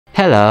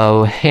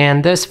Hello,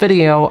 in this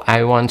video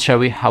I want to show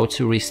you how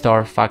to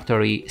restore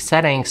factory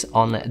settings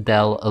on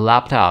Dell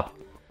laptop.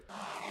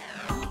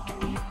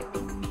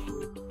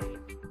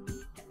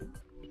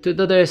 To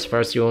do this,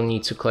 first you will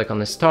need to click on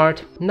the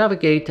Start,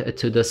 navigate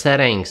to the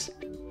Settings.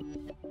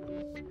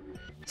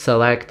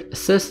 Select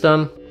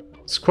System,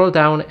 scroll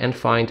down and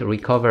find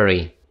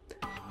Recovery.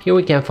 Here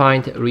we can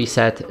find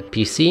Reset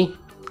PC,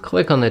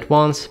 click on it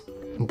once,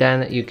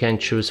 then you can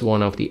choose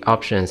one of the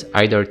options,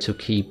 either to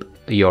keep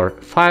your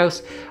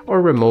files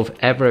or remove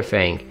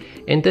everything.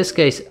 In this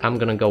case, I'm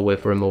gonna go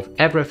with remove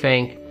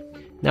everything.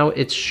 Now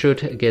it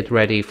should get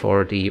ready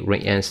for the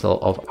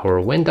reinstall of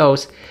our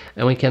Windows,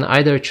 and we can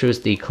either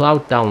choose the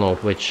cloud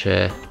download, which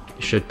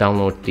should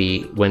download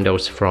the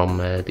Windows from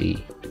the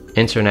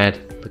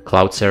internet, the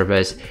cloud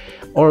service,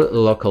 or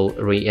local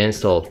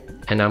reinstall,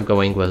 and I'm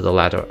going with the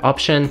latter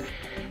option.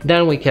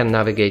 Then we can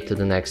navigate to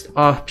the next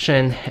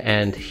option,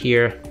 and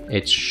here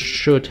it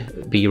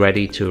should be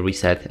ready to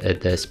reset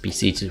this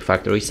PC to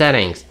factory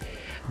settings.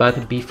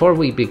 But before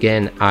we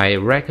begin, I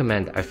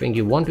think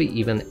you won't be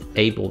even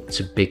able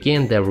to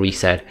begin the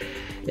reset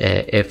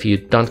if you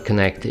don't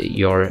connect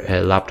your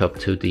laptop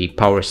to the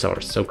power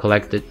source. So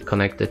connect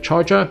the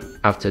charger.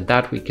 After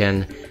that, we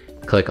can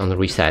click on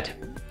reset.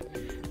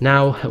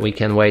 Now we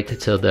can wait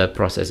till the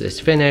process is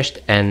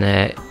finished,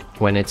 and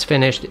when it's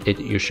finished,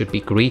 you should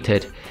be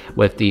greeted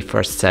with the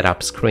first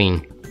setup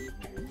screen.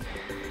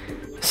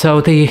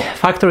 So the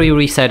factory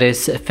reset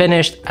is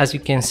finished. As you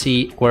can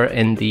see, we're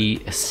in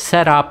the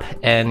setup,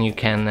 and you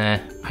can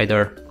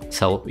either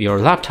sell your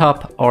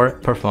laptop or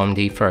perform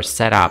the first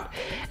setup.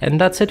 And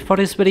that's it for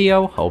this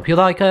video. Hope you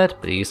like it.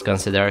 Please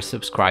consider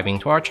subscribing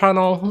to our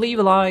channel, leave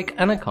a like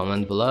and a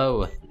comment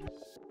below.